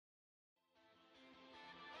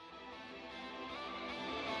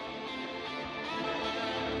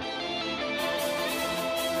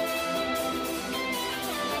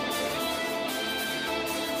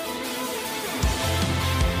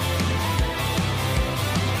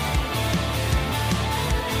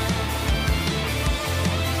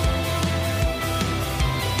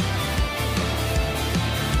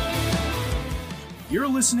You're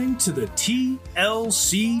listening to the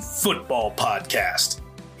TLC Football Podcast.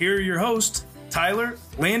 Here are your hosts, Tyler,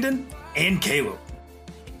 Landon, and Caleb.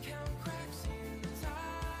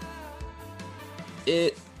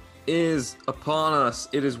 It is upon us.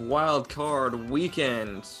 It is wild card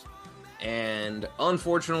weekend. And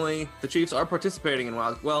unfortunately, the Chiefs are participating in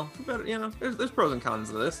there's pros and cons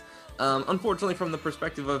to this. Unfortunately, from the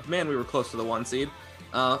perspective of, man, we were close to the 1 seed.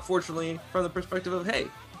 Fortunately, from the perspective of, hey,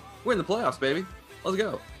 we're in the playoffs, baby. Let's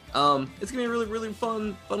go. It's going to be a really, really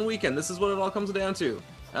fun weekend. This is what it all comes down to.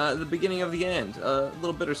 The beginning of the end. A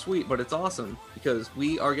little bittersweet, but it's awesome because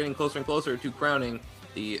we are getting closer and closer to crowning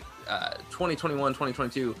the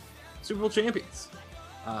 2021-2022 Super Bowl champions,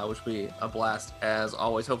 which will be a blast as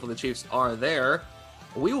always. Hopefully the Chiefs are there.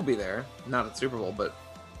 We will be there, not at the Super Bowl, but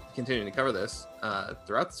continuing to cover this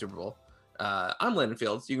throughout the Super Bowl. I'm Landon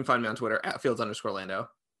Fields. You can find me on Twitter at Fields_Lando.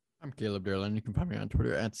 I'm Caleb Derlin. You can find me on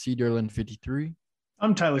Twitter at CDerlin53.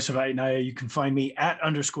 I'm Tyler Savatinaya. You can find me at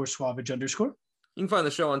 _Swavage_. You can find the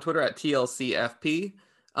show on Twitter at TLCFP.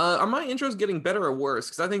 Are my intros getting better or worse?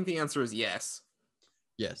 Because I think the answer is yes.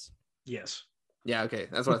 Yes. Yes. Yeah, okay.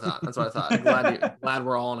 That's what I thought. Glad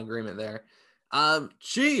we're all in agreement there.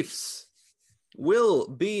 Chiefs will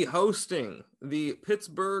be hosting the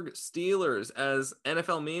Pittsburgh Steelers. As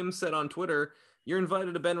NFL Memes said on Twitter, you're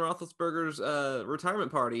invited to Ben Roethlisberger's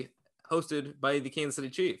retirement party hosted by the Kansas City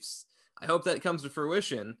Chiefs. I hope that comes to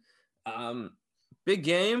fruition. Big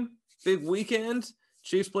game, big weekend.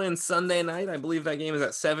 Chiefs playing Sunday night. I believe that game is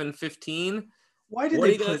at 7:15. What are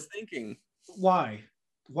you guys thinking? Why?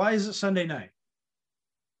 Why is it Sunday night?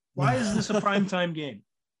 Why is this a primetime game?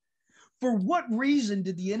 For what reason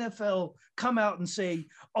did the NFL come out and say,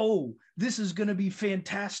 oh, this is going to be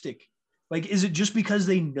fantastic? Like, is it just because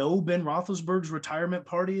they know Ben Roethlisberger's retirement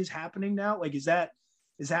party is happening now? Like, is that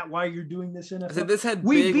why you're doing this, NFL? I said this had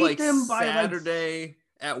we big, beat like, them by Saturday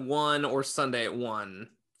at 1 or Sunday at 1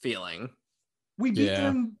 feeling. We beat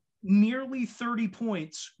them nearly 30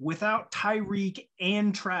 points without Tyreek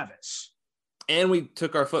and Travis. And we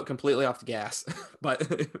took our foot completely off the gas, but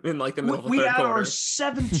in like the middle of the third quarter. We had our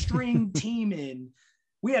 7th string team in.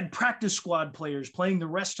 We had practice squad players playing the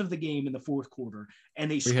rest of the game in the fourth quarter,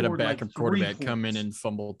 and we had a backup quarterback come in and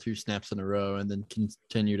fumble 2 snaps in a row and then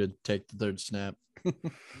continue to take the 3rd snap.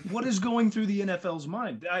 What is going through the NFL's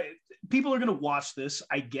mind? People are going to watch this,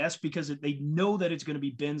 I guess, because they know that it's going to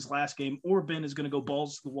be Ben's last game, or Ben is going to go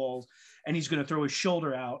balls to the walls and he's going to throw his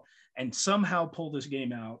shoulder out and somehow pull this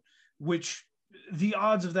game out, which the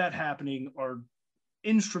odds of that happening are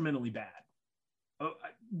instrumentally bad.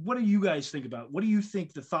 What do you guys think about? What do you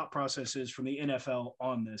think the thought process is from the NFL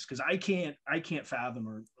on this? Because I can't fathom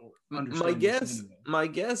or understand. My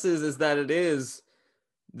guess is that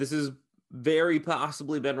this is very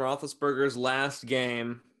possibly Ben Roethlisberger's last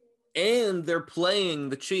game, and they're playing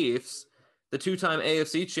the Chiefs, the 2-time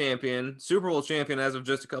AFC champion, Super Bowl champion as of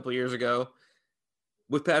just a couple of years ago,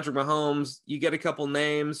 with Patrick Mahomes. You get a couple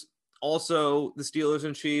names. Also, the Steelers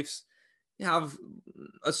and Chiefs have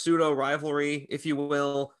a pseudo rivalry, if you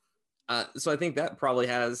will. So I think that probably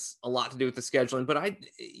has a lot to do with the scheduling. But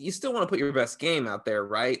you still want to put your best game out there,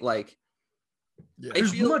 right? Like,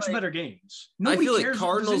 there's much better games. Nobody cares.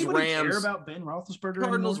 Cardinals, Rams care about Ben Roethlisberger.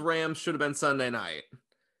 Cardinals, Rams should have been Sunday night,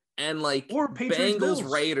 and or Patriots, Bengals, Bills.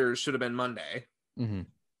 Raiders should have been Monday. Mm-hmm.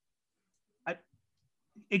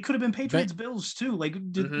 It could have been Patriots, Bills too. Like,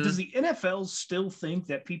 does the NFL still think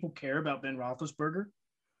that people care about Ben Roethlisberger?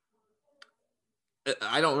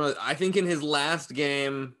 I don't know. I think in his last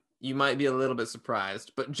game, you might be a little bit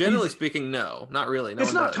surprised, but generally speaking, no, not really. No,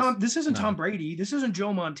 it's not Tom. This isn't Tom Brady. This isn't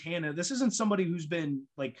Joe Montana. This isn't somebody who's been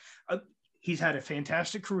like, he's had a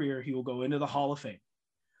fantastic career. He will go into the Hall of Fame.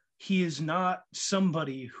 He is not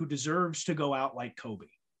somebody who deserves to go out like Kobe.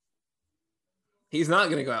 He's not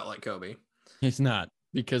going to go out like Kobe. He's not,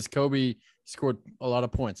 because Kobe scored a lot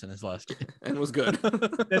of points in his last game and was good.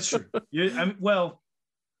 That's true. Yeah.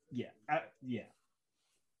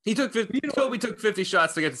 He took 50, Kobe took 50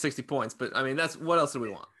 shots to get to 60 points, but I mean, that's what else do we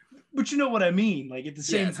want? But you know what I mean? Like, at the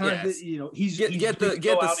same time, he's get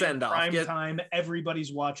the send off. Prime time,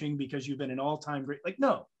 everybody's watching because you've been an all-time great. Like,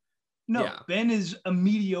 no. Ben is a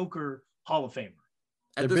mediocre Hall of Famer.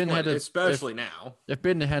 At this point, especially now. If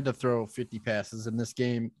Ben had to throw 50 passes in this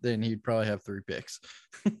game, then he'd probably have 3 picks.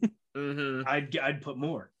 Mm-hmm. I'd put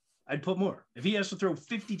more. If he has to throw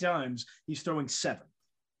 50 times, he's throwing 7.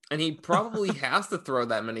 And he probably has to throw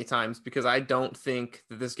that many times because I don't think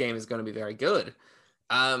that this game is going to be very good.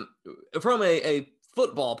 From a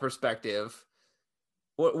football perspective,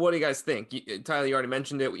 what do you guys think? Tyler, you already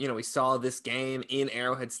mentioned it. We saw this game in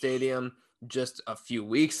Arrowhead Stadium. just a few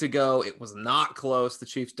weeks ago. It was not close. The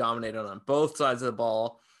Chiefs dominated on both sides of the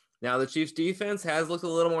ball. Now the Chiefs defense has looked a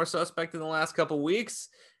little more suspect in the last couple weeks,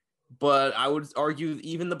 but I would argue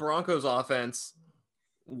even the Broncos offense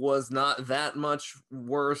was not that much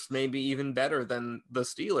worse, maybe even better than the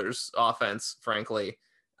Steelers offense, frankly,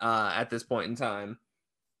 at this point in time.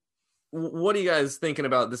 What are you guys thinking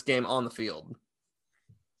about this game on the field?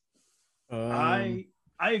 I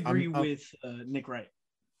agree with Nick Wright.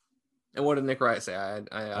 And what did Nick Wright say?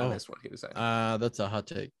 I missed what he was saying. That's a hot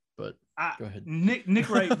take, but go ahead. Nick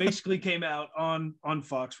Wright basically came out on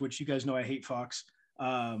Fox, which you guys know I hate Fox.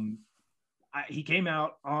 He came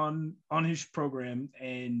out on his program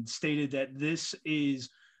and stated that this is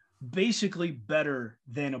basically better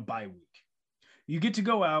than a bye week. You get to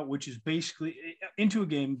go out, which is basically into a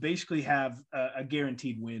game, basically have a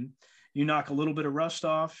guaranteed win. You knock a little bit of rust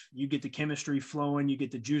off, you get the chemistry flowing, you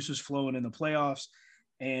get the juices flowing in the playoffs,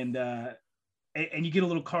 and you get a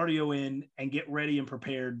little cardio in and get ready and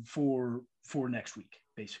prepared for next week,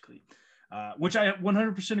 basically, which I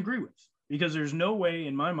 100% agree with, because there's no way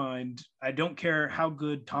in my mind, I don't care how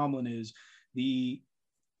good Tomlin is, the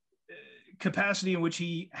capacity in which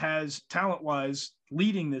he has talent-wise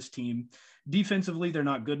leading this team. Defensively, they're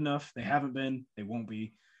not good enough. They haven't been. They won't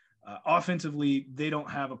be. Offensively, they don't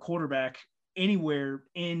have a quarterback anywhere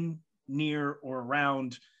in, near, or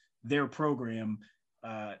around their program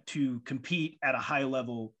to compete at a high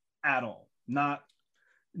level at all. Not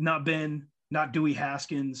Ben, not Dewey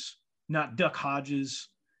Haskins, not Duck Hodges,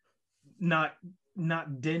 not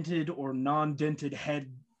dented or non-dented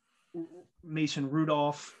head Mason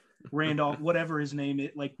Randolph, whatever his name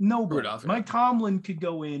is, like nobody. Mike Tomlin could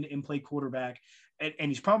go in and play quarterback,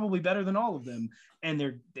 and he's probably better than all of them,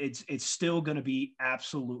 and it's still going to be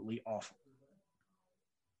absolutely awful.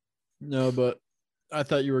 No, but I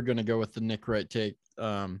thought you were going to go with the Nick Wright take.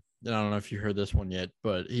 I don't know if you heard this one yet,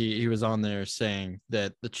 but he was on there saying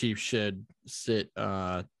that the Chiefs should sit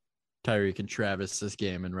Tyreek and Travis this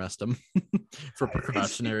game and rest them for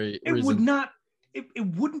precautionary reasons. It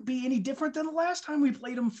wouldn't be any different than the last time we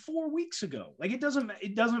played them 4 weeks ago. Like it doesn't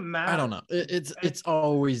matter. I don't know. It's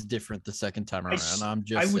always different the second time around. I'm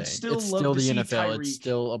just saying. It's still the NFL. Tyreek. It's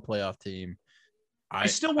still a playoff team. I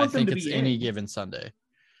still want them to be in any given Sunday.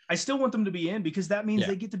 I still want them to be in because that means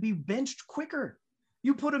they get to be benched quicker.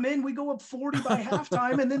 You put them in, we go up 40 by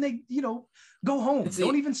halftime, and then they, go home.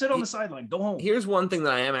 Don't even sit on the sideline. Go home. Here's one thing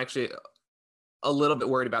that I am actually a little bit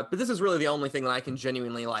worried about, but this is really the only thing that I can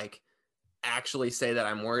genuinely actually say that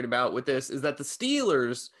I'm worried about with this is that the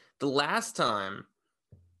Steelers, the last time,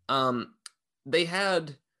 they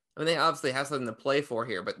obviously have something to play for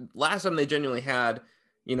here, but last time they genuinely had,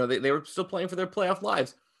 they were still playing for their playoff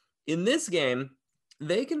lives. In this game,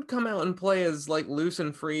 they can come out and play as loose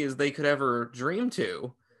and free as they could ever dream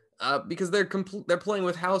to, because they're playing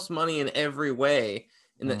with house money in every way,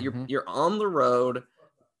 in that you're on the road,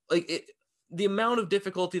 the amount of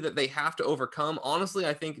difficulty that they have to overcome. Honestly,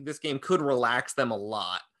 I think this game could relax them a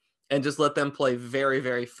lot and just let them play very,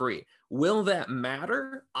 very free. Will that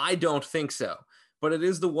matter? I don't think so, but it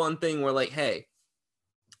is the one thing where hey,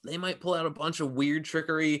 they might pull out a bunch of weird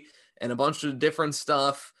trickery and a bunch of different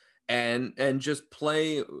stuff and just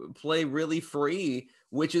play really free,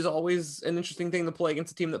 which is always an interesting thing to play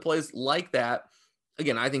against a team that plays like that.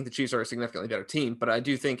 Again, I think the Chiefs are a significantly better team, but I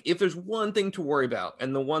do think if there's one thing to worry about,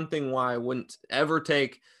 and the one thing why I wouldn't ever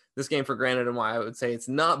take this game for granted and why I would say it's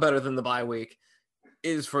not better than the bye week,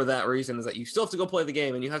 is for that reason, is that you still have to go play the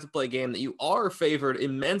game, and you have to play a game that you are favored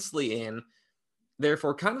immensely in,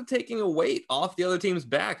 therefore kind of taking a weight off the other team's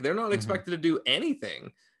back. They're not expected to do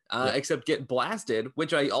anything except get blasted,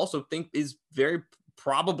 which I also think is very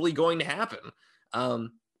probably going to happen.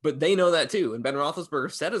 But they know that too, and Ben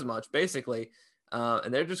Roethlisberger said as much, basically.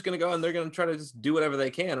 And they're just going to go and they're going to try to just do whatever they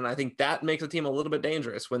can. And I think that makes a team a little bit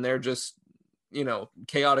dangerous when they're just,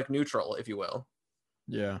 chaotic neutral, if you will.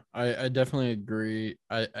 Yeah, I definitely agree.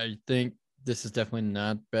 I think this is definitely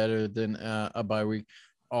not better than a bye week,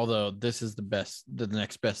 although this is the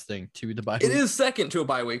next best thing to the bye week. It is second to a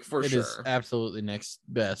bye week for sure. It is absolutely next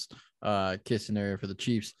best case scenario for the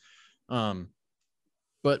Chiefs.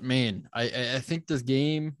 But man, I think this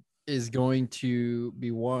game is going to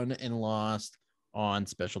be won and lost on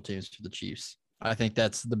special teams for the Chiefs. I think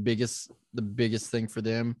that's the biggest thing for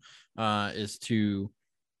them is to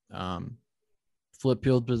flip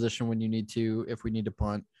field position when you need to, if we need to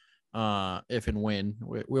punt, if and when.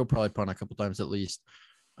 We'll probably punt a couple times at least.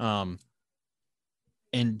 And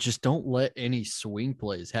just don't let any swing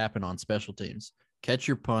plays happen on special teams. Catch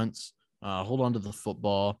your punts, hold on to the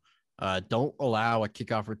football. Don't allow a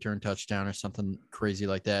kickoff return touchdown or something crazy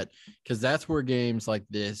like that, because that's where games like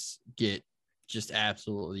this get just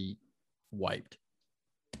absolutely wiped.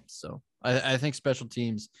 So I think special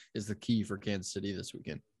teams is the key for Kansas City this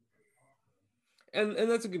weekend. And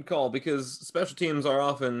that's a good call because special teams are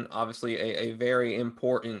often obviously a very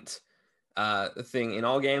important thing in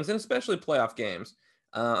all games and especially playoff games.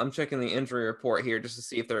 I'm checking the injury report here just to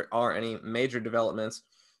see if there are any major developments.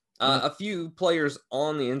 A few players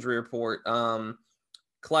on the injury report.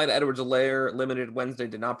 Clyde Edwards-Helaire limited Wednesday,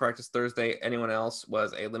 did not practice Thursday. Anyone else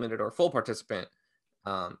was a limited or full participant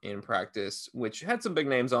in practice, which had some big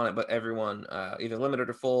names on it, but everyone either limited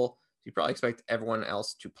or full. You probably expect everyone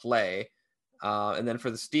else to play. And then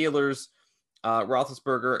for the Steelers,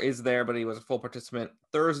 Roethlisberger is there, but he was a full participant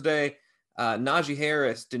Thursday. Najee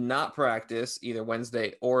Harris did not practice either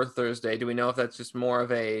Wednesday or Thursday. Do we know if that's just more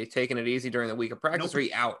of a taking it easy during the week of practice, or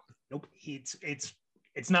he out? Nope.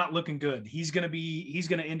 It's not looking good. He's gonna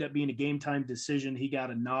end up being a game time decision. He got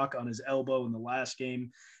a knock on his elbow in the last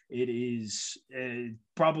game. It is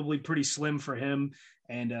probably pretty slim for him.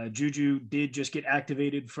 And Juju did just get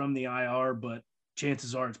activated from the IR, but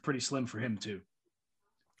chances are it's pretty slim for him too.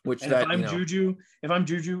 If I'm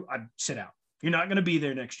Juju, I'd sit out. You're not going to be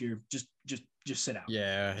there next year. Just sit out.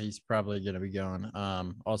 Yeah, he's probably going to be gone.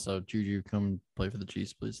 Also, Juju, come play for the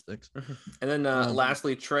Chiefs, please. Thanks. And then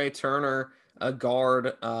lastly, Trey Turner, a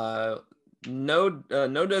guard, no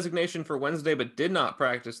designation for Wednesday, but did not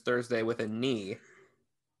practice Thursday with a knee.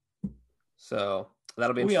 So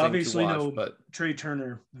that'll be interesting. We obviously know Trey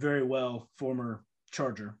Turner very well, former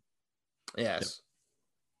Charger. Yes.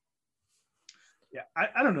 Yeah,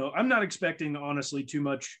 I don't know. I'm not expecting, honestly, too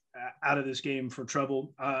much out of this game for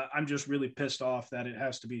trouble. I'm just really pissed off that it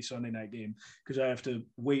has to be Sunday night game because I have to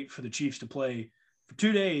wait for the Chiefs to play for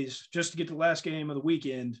 2 days just to get the last game of the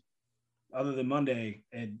weekend other than Monday.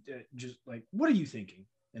 And just like, what are you thinking,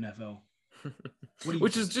 NFL?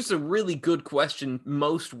 Which is just a really good question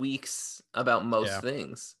most weeks about most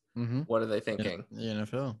things. Mm-hmm. What are they thinking? The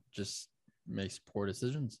NFL just makes poor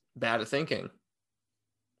decisions. Bad at thinking.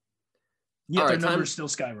 Yeah, their numbers still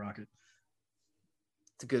skyrocket.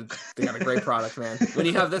 They got a great product, man. When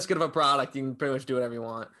you have this good of a product, you can pretty much do whatever you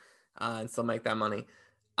want and still make that money.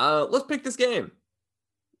 Let's pick this game.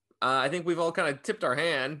 I think we've all kind of tipped our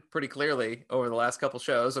hand pretty clearly over the last couple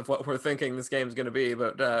shows of what we're thinking this game is going to be.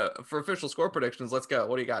 But for official score predictions, let's go.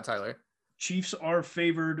 What do you got, Tyler? Chiefs are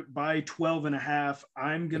favored by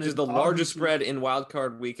 12.5. Which is the largest spread in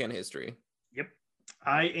wildcard weekend history. Yep.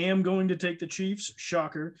 I am going to take the Chiefs.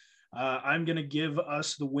 Shocker. I'm going to give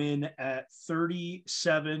us the win at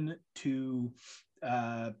 37-13.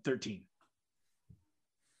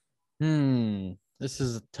 This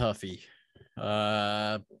is a toughie.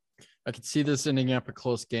 I could see this ending up a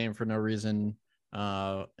close game for no reason.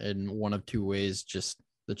 In one of two ways, just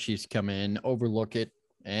the Chiefs come in, overlook it,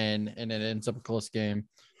 and it ends up a close game.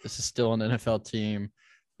 This is still an NFL team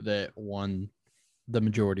that won the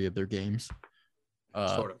majority of their games.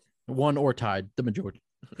 Sort of. Won or tied the majority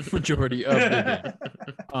of the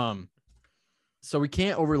game. So we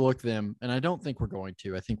can't overlook them, and I don't think we're going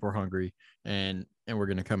to. I think we're hungry and we're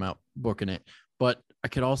going to come out booking it. But I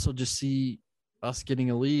could also just see us getting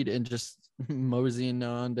a lead and just moseying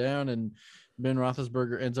on down, and Ben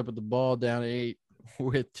Roethlisberger ends up with the ball down 8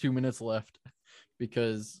 with 2 minutes left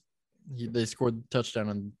because they scored the touchdown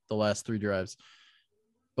on the last 3 drives.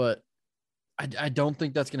 But I don't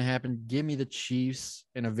think that's going to happen. Give me the Chiefs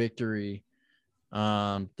in a victory.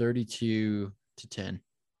 32-10.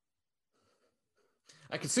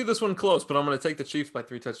 I can see this one close, but I'm going to take the Chiefs by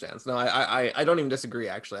 3 touchdowns. No, I don't even disagree.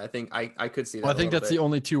 Actually, I think I could see that. Well, I think that's the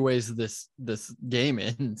only 2 ways this game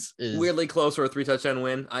ends. Is weirdly close or a 3 touchdown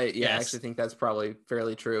win. I actually think that's probably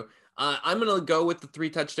fairly true. I'm going to go with the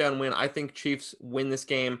 3 touchdown win. I think Chiefs win this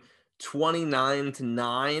game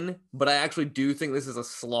 29-9, but I actually do think this is a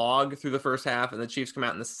slog through the first half, and the Chiefs come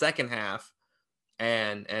out in the second half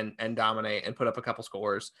and dominate and put up a couple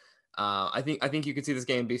scores. I think you could see this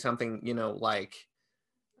game be something, like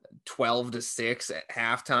 12-6 at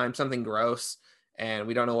halftime, something gross, and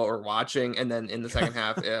we don't know what we're watching. And then in the second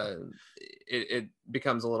half, it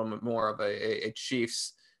becomes a little bit more of a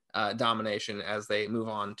Chiefs domination as they move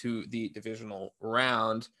on to the divisional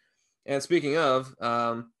round. And speaking of,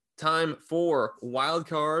 time for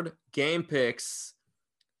wildcard game picks.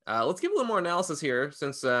 Let's give a little more analysis here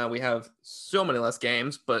since we have so many less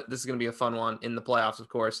games, but this is going to be a fun one in the playoffs, of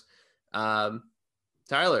course. Tyler,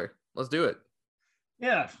 let's do it.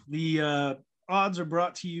 Yeah, the odds are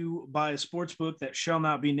brought to you by a sportsbook that shall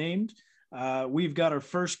not be named. We've got our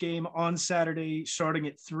first game on Saturday starting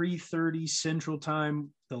at 3:30 Central Time.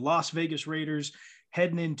 The Las Vegas Raiders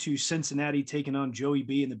heading into Cincinnati, taking on Joey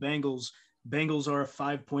B and the Bengals. Bengals are a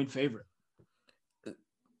 5-point favorite.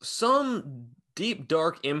 Some deep,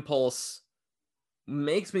 dark impulse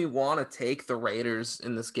makes me want to take the Raiders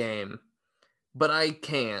in this game, but I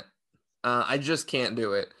can't. I just can't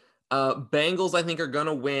do it. Bengals, I think, are going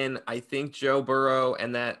to win. I think Joe Burrow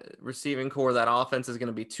and that receiving core, that offense is going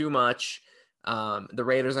to be too much. The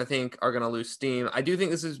Raiders, I think, are going to lose steam. I do think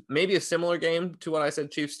this is maybe a similar game to what I said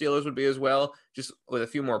Chiefs Steelers would be as well, just with a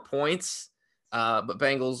few more points. But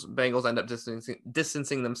Bengals end up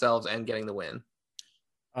distancing themselves and getting the win.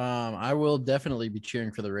 I will definitely be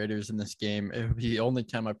cheering for the Raiders in this game. It would be the only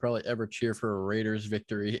time I probably ever cheer for a Raiders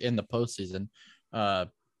victory in the postseason.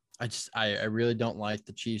 I really don't like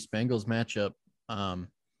the Chiefs Bengals matchup.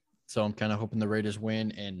 So I'm kind of hoping the Raiders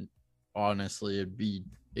win. And honestly, it'd be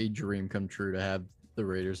a dream come true to have the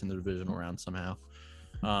Raiders in the divisional round somehow.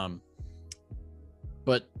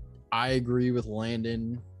 But I agree with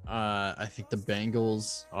Landon. I think the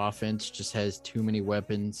Bengals offense just has too many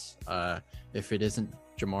weapons. If it isn't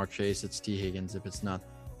Jamar Chase, it's T. Higgins. If it's not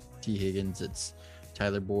T. Higgins, it's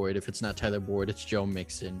Tyler Boyd. If it's not Tyler Boyd, it's Joe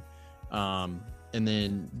Mixon. And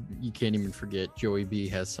then you can't even forget Joey B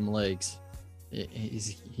has some legs.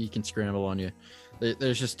 He can scramble on you.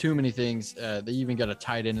 There's just too many things. They even got a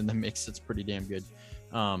tight end in the mix that's pretty damn good.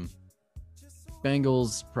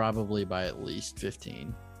 Bengals probably by at least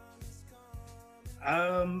 15.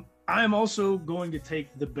 I'm also going to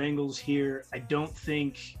take the Bengals here. I don't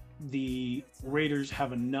think the Raiders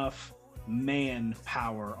have enough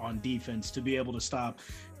manpower on defense to be able to stop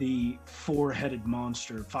the five-headed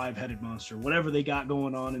monster, whatever they got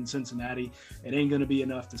going on in Cincinnati. It ain't going to be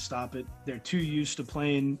enough to stop it. They're too used to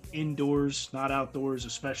playing indoors, not outdoors,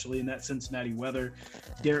 especially in that Cincinnati weather.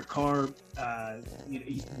 Derek Carr,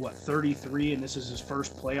 he's 33, and this is his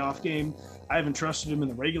first playoff game. I haven't trusted him in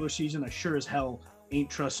the regular season. I sure as hell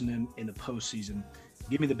ain't trusting him in the postseason.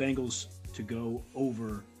 Give me the Bengals to go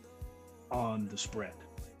over on the spread.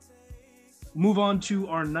 Move on to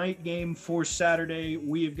our night game for Saturday.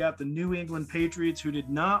 We have got the New England Patriots, who did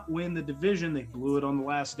not win the division. They blew it on the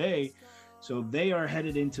last day. So they are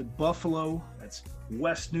headed into Buffalo. That's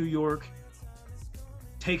West New York,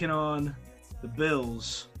 taking on the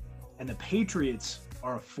Bills. And the Patriots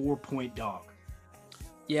are a 4-point dog.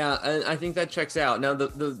 Yeah, and I think that checks out. Now,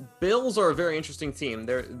 the Bills are a very interesting team.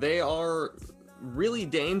 They are really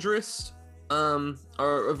dangerous.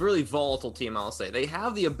 Are a really volatile team, I'll say. They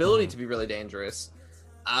have the ability to be really dangerous,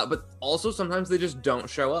 but also sometimes they just don't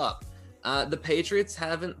show up. The Patriots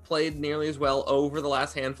haven't played nearly as well over the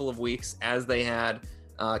last handful of weeks as they had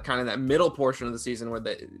kind of that middle portion of the season where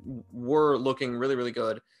they were looking really, really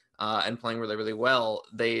good and playing really, really well.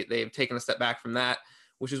 They've taken a step back from that,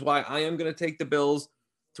 which is why I am going to take the Bills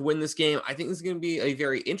to win this game. I think this is going to be a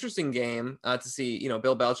very interesting game to see,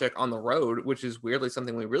 Bill Belichick on the road, which is weirdly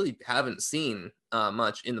something we really haven't seen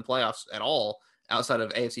much in the playoffs at all, outside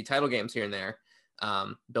of AFC title games here and there.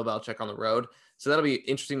 Bill Belichick on the road. So that'll be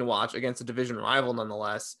interesting to watch against a division rival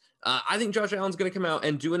nonetheless. I think Josh Allen's going to come out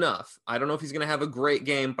and do enough. I don't know if he's going to have a great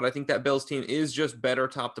game, but I think that Bills team is just better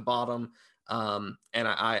top to bottom. And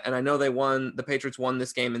I know the Patriots won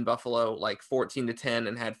this game in Buffalo like 14-10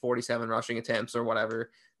 and had 47 rushing attempts or whatever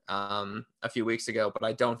a few weeks ago, but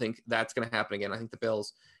I don't think that's going to happen again. I think the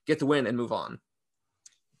Bills get the win and move on.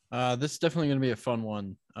 This is definitely going to be a fun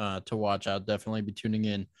one to watch. I'll definitely be tuning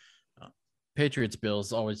in. Patriots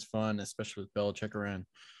Bills always fun, especially with Belichick around.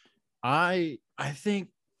 I think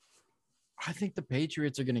the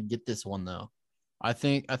Patriots are going to get this one though. I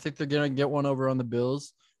think they're going to get one over on the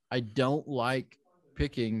Bills. I don't like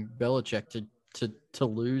picking Belichick to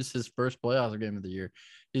lose his first playoff game of the year.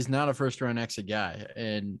 He's not a first-round exit guy,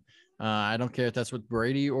 and I don't care if that's with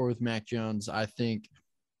Brady or with Mac Jones. I think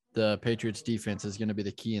the Patriots defense is going to be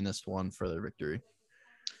the key in this one for their victory.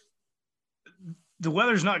 The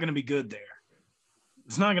weather's not going to be good there.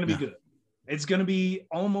 It's not going to be good. It's going to be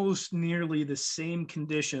almost nearly the same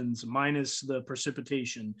conditions minus the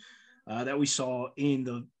precipitation that we saw in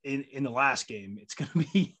the last game. It's going to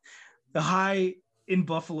be the high in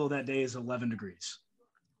Buffalo that day is 11 degrees,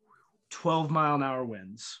 12-mile-an-hour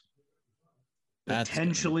winds,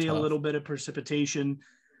 potentially a little bit of precipitation.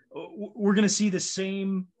 We're going to see the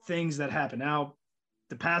same things that happen. Now,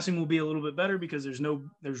 the passing will be a little bit better because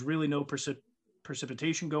there's really no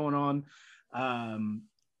precipitation going on.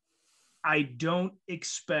 I don't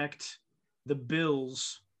expect the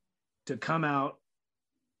Bills to come out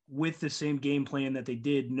with the same game plan that they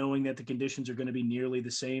did, knowing that the conditions are going to be nearly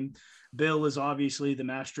the same. Bill is obviously the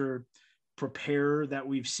master preparer that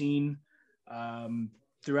we've seen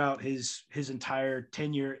throughout his entire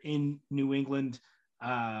tenure in New England.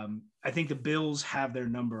 I think the Bills have their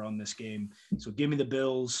number on this game. So give me the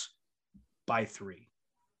Bills by 3.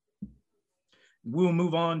 We'll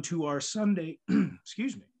move on to our Sunday,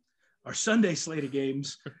 excuse me, our Sunday slate of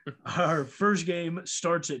games. Our first game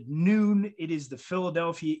starts at noon. It is the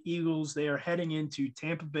Philadelphia Eagles. They are heading into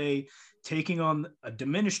Tampa Bay, taking on a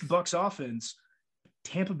diminished Bucs offense.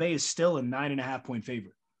 Tampa Bay is still a 9.5-point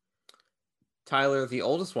favorite. Tyler, the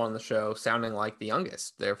oldest one on the show, sounding like the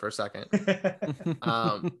youngest there for a second.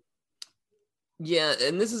 Yeah,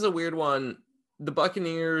 and this is a weird one. The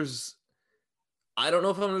Buccaneers, I don't know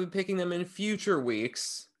if I'm going to be picking them in future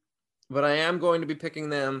weeks, but I am going to be picking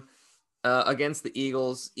them against the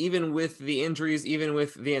Eagles, even with the injuries, even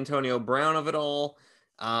with the Antonio Brown of it all.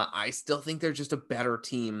 I still think they're just a better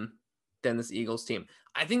team than this Eagles team.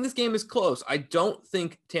 I think this game is close. I don't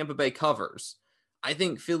think Tampa Bay covers. I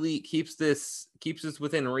think Philly keeps this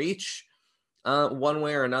within reach one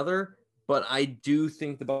way or another, but I do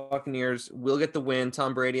think the Buccaneers will get the win.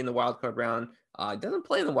 Tom Brady in the wild card round doesn't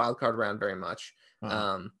play in the wild card round very much.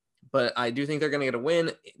 But I do think they're going to get a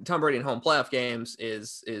win. Tom Brady in home playoff games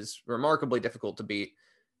is remarkably difficult to beat.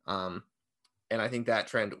 And I think that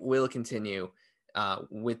trend will continue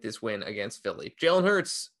with this win against Philly. Jalen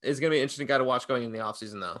Hurts is going to be an interesting guy to watch going in the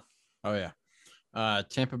offseason, though. Oh, yeah.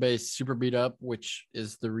 Tampa Bay super beat up, which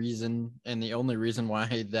is the reason and the only reason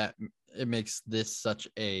why that it makes this such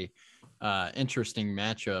a interesting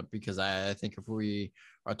matchup, because I think if we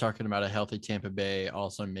are talking about a healthy Tampa Bay,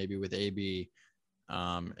 also maybe with AB,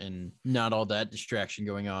 and not all that distraction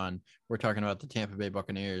going on, we're talking about the Tampa Bay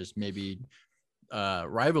Buccaneers maybe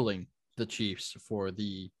rivaling the Chiefs for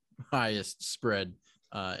the highest spread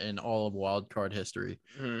in all of wild card history.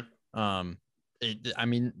 I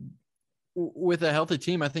mean, with a healthy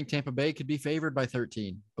team, I think Tampa Bay could be favored by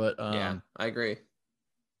 13, but yeah, I agree.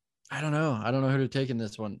 I don't know who to take in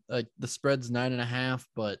this one. Like, the spread's 9.5,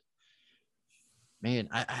 but man,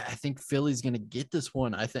 I think Philly's going to get this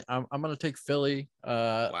one. I think I'm going to take Philly.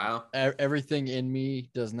 Wow. Everything in me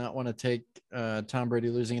does not want to take Tom Brady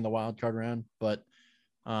losing in the wild card round, but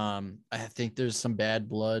I think there's some bad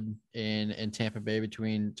blood in Tampa Bay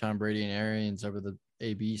between Tom Brady and Arians over the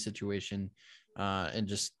AB situation, and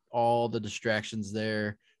just all the distractions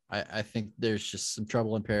there. I think there's just some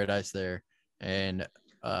trouble in paradise there, and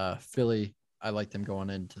Philly, I like them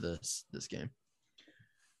going into this game.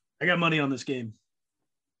 I got money on this game.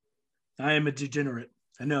 I am a degenerate.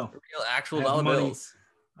 I know. Real actual dollar bills.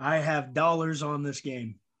 I have dollars on this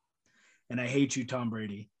game, and I hate you, Tom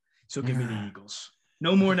Brady. So give me the Eagles.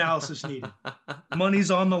 No more analysis needed.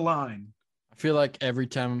 Money's on the line. I feel like every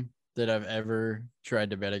time that I've ever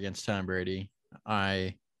tried to bet against Tom Brady,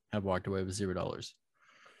 I have walked away with $0.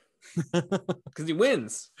 Because he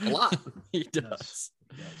wins a lot. He does.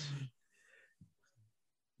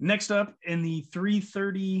 Next up in the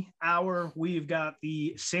 3:30 hour, we've got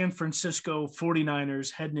the San Francisco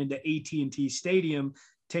 49ers heading into AT&T Stadium,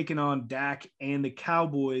 taking on Dak and the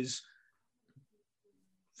Cowboys.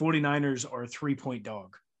 49ers are a 3-point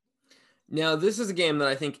dog. Now, this is a game that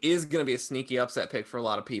I think is going to be a sneaky upset pick for a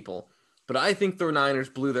lot of people, but I think the Niners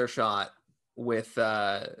blew their shot with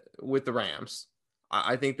the Rams.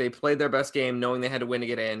 I think they played their best game knowing they had to win to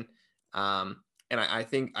get in. And I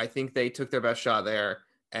think they took their best shot there.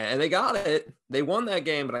 And they got it. They won that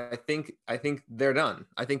game, but I think they're done.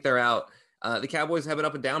 I think they're out. The Cowboys have been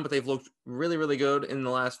up and down, but they've looked really, really good in the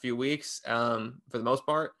last few weeks for the most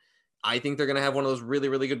part. I think they're going to have one of those really,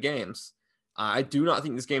 really good games. I do not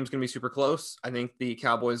think this game is going to be super close. I think the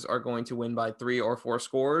Cowboys are going to win by 3 or 4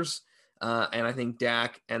 scores. And I think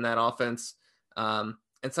Dak and that offense, and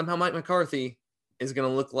somehow Mike McCarthy is going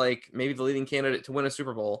to look like maybe the leading candidate to win a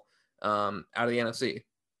Super Bowl out of the NFC.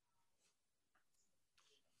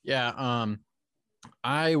 Yeah,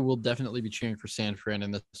 I will definitely be cheering for San Fran in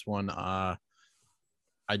this one. I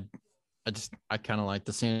kind of like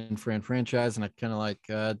the San Fran franchise, and I kind of like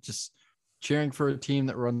just cheering for a team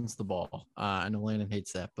that runs the ball. I know Landon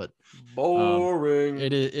hates that, but boring.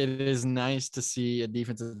 It is nice to see a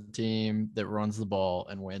defensive team that runs the ball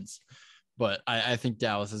and wins. But I think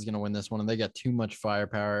Dallas is going to win this one, and they got too much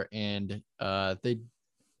firepower, and they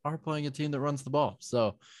are playing a team that runs the ball.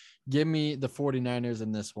 So give me the 49ers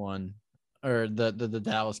in this one, or the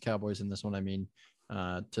Dallas Cowboys in this one, I mean,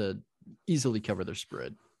 to easily cover their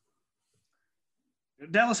spread.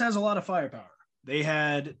 Dallas has a lot of firepower. They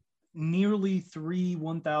had nearly 3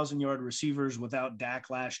 1,000-yard receivers without Dak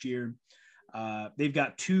last year. They've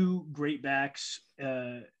got 2 great backs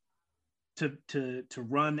to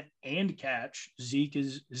run and catch. Zeke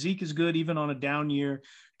is good even on a down year.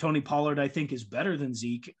 Tony Pollard, I think, is better than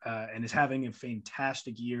Zeke and is having a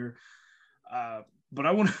fantastic year. But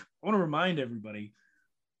I want to remind everybody,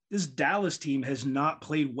 this Dallas team has not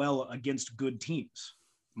played well against good teams,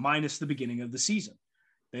 minus the beginning of the season.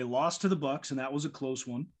 They lost to the Bucks, and that was a close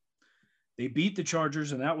one. They beat the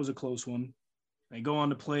Chargers, and that was a close one. They go on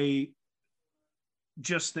to play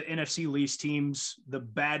just the NFC least teams, the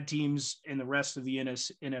bad teams in the rest of the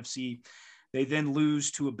NFC. They then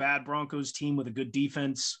lose to a bad Broncos team with a good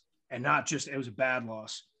defense, and not just, it was a bad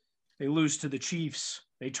loss. They lose to the Chiefs.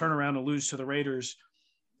 They turn around and lose to the Raiders.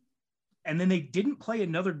 And then they didn't play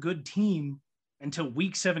another good team until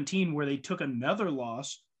week 17, where they took another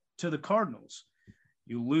loss to the Cardinals.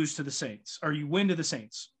 You lose to the Saints, or you win to the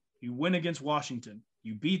Saints. You win against Washington.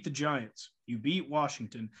 You beat the Giants. You beat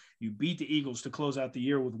Washington. You beat the Eagles to close out the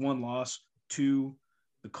year with one loss to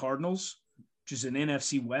the Cardinals, which is an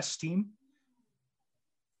NFC West team.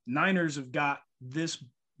 Niners have got this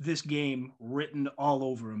game written all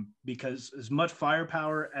over them, because as much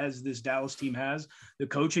firepower as this Dallas team has, the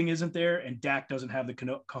coaching isn't there, and Dak doesn't have the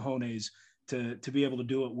cojones to be able to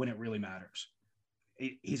do it when it really matters.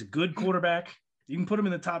 He's a good quarterback. You can put him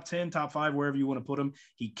in the top 10, top 5, wherever you want to put him.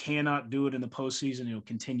 He cannot do it in the postseason. He'll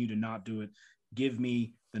continue to not do it. Give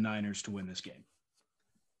me the Niners to win this game.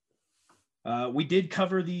 We did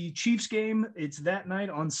cover the Chiefs game. It's that night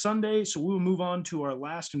on Sunday, so we will move on to our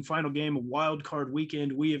last and final game of Wild Card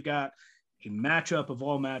Weekend. We have got a matchup of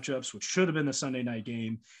all matchups, which should have been the Sunday night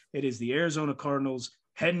game. It is the Arizona Cardinals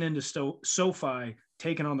heading into SoFi,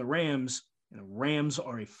 taking on the Rams, and the Rams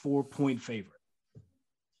are a 4-point favorite.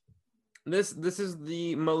 This is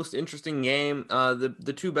the most interesting game.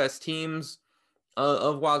 The two best teams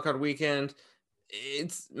of Wild Card Weekend.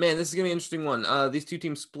 This is gonna be an interesting one. These two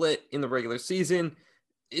teams split in the regular season.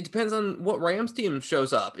 It depends on what Rams team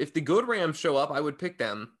shows up. If the good Rams show up, I would pick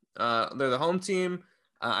them. They're the home team.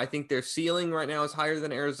 I think their ceiling right now is higher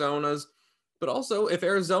than Arizona's. But also, if the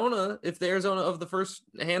Arizona of the first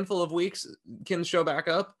handful of weeks can show back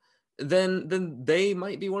up, then they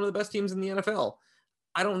might be one of the best teams in the NFL.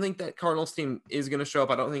 I don't think that Cardinals team is going to show up.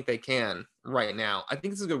 I don't think they can right now. I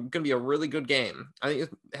think this is going to be a really good game. I think it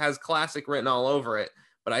has classic written all over it,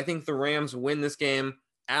 but I think the Rams win this game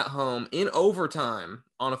at home in overtime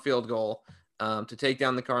on a field goal to take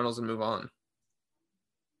down the Cardinals and move on.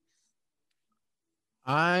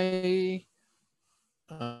 I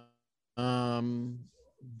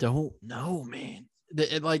don't know, man.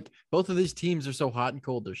 Like, both of these teams are so hot and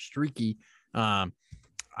cold. They're streaky. I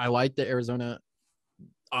like the Arizona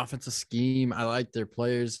offensive scheme. I like their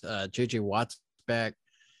players. JJ Watt's back.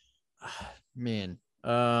 Man.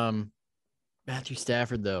 Matthew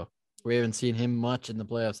Stafford, though. We haven't seen him much in the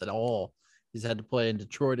playoffs at all. He's had to play in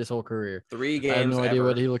Detroit his whole career. 3 games. I have no ever. idea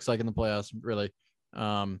what he looks like in the playoffs, really.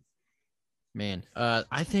 I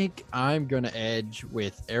think I'm going to edge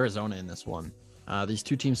with Arizona in this one. These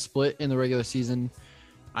two teams split in the regular season.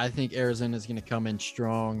 I think Arizona is going to come in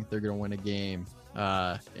strong. They're going to win a game.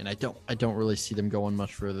 And I don't really see them going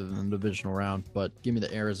much further than the divisional round, but give me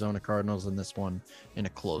the Arizona Cardinals in this one in a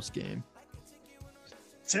close game.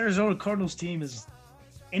 This Arizona Cardinals team is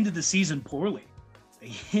ended the season poorly.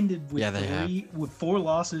 They ended with 4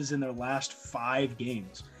 losses in their last 5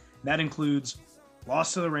 games. That includes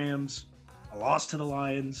loss to the Rams, a loss to the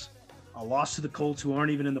Lions, a loss to the Colts, who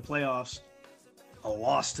aren't even in the playoffs, a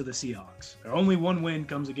loss to the Seahawks. Their only one win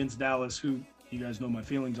comes against Dallas, who you guys know my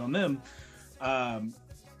feelings on them.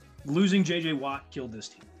 Losing JJ Watt killed this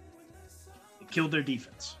team. It killed their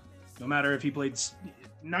defense. No matter if he played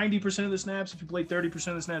 90% of the snaps, if he played 30%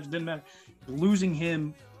 of the snaps, it didn't matter. Losing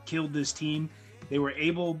him killed this team.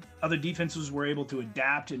 Other defenses were able to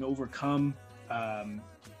adapt and overcome.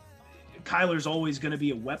 Kyler's always going to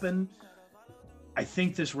be a weapon. I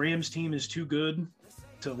think this Rams team is too good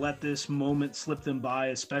to let this moment slip them by,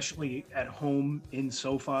 especially at home in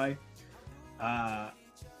SoFi.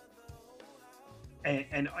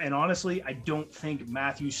 And honestly, I don't think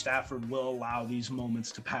Matthew Stafford will allow these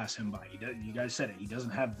moments to pass him by. You guys said it. He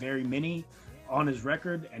doesn't have very many on his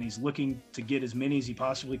record, and he's looking to get as many as he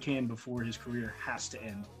possibly can before his career has to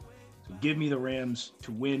end. So give me the Rams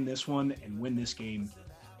to win this one and win this game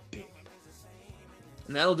big.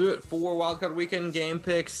 And that'll do it for Wildcard Weekend game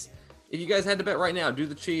picks. If you guys had to bet right now, do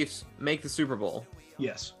the Chiefs make the Super Bowl?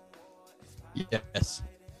 Yes. Yes.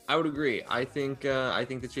 I would agree. I think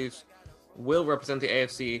the Chiefs will represent the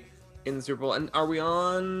AFC in the Super Bowl. And are we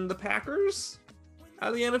on the Packers out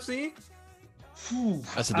of the NFC?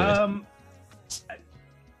 That's a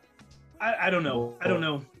I don't know. I don't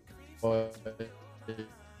know.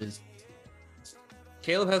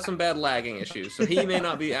 Caleb has some bad lagging issues, so he may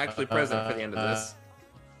not be actually present for the end of this.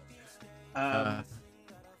 I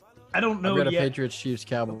don't know I've got yet. a Patriots, Chiefs,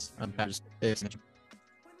 Cowboys.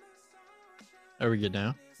 Are we good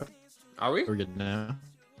now? Are we? Are we good now?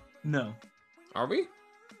 No. Are we?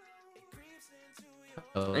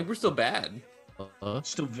 I think we're still bad.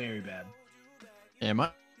 Still very bad. Am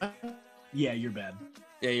I? Yeah, you're bad.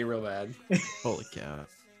 Yeah, you're real bad. Holy cow.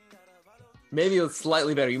 Maybe it's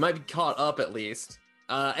slightly better. You might be caught up at least.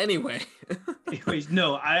 Anyway. Anyways,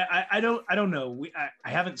 no, I don't know. I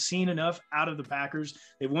haven't seen enough out of the Packers.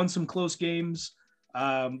 They've won some close games,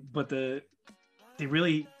 but they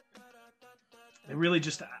really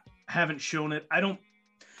just haven't shown it.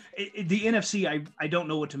 The NFC, I don't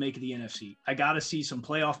know what to make of the NFC. I got to see some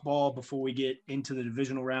playoff ball before we get into the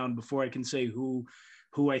divisional round, before I can say who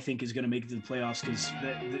I think is going to make it to the playoffs, because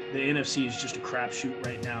the NFC is just a crapshoot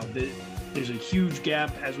right now. There's a huge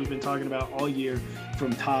gap, as we've been talking about all year,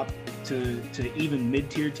 from top to even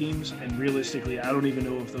mid-tier teams. And realistically, I don't even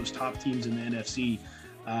know if those top teams in the NFC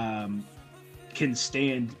can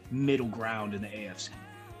stand middle ground in the AFC.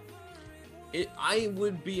 I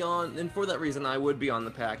would be on, and for that reason, I would be on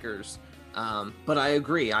the Packers. But I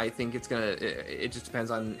agree. I think it just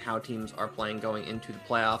depends on how teams are playing going into the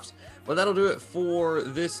playoffs. But that'll do it for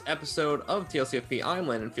this episode of TLCFP. I'm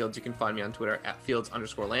Landon Fields. You can find me on Twitter at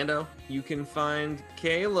Fields_Lando. You can find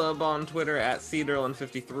Caleb on Twitter at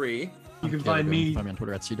Cderlin53. You can find me on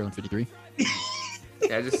Twitter at Cderlin53.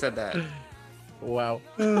 Yeah, I just said that. Wow.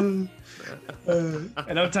 And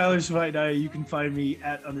I'm Tyler Swight. You can find me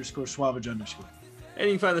at _Swavage_. And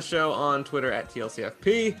you can find the show on Twitter at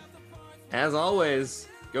TLCFP. As always,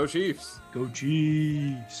 go Chiefs. Go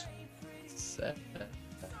Chiefs. Sad.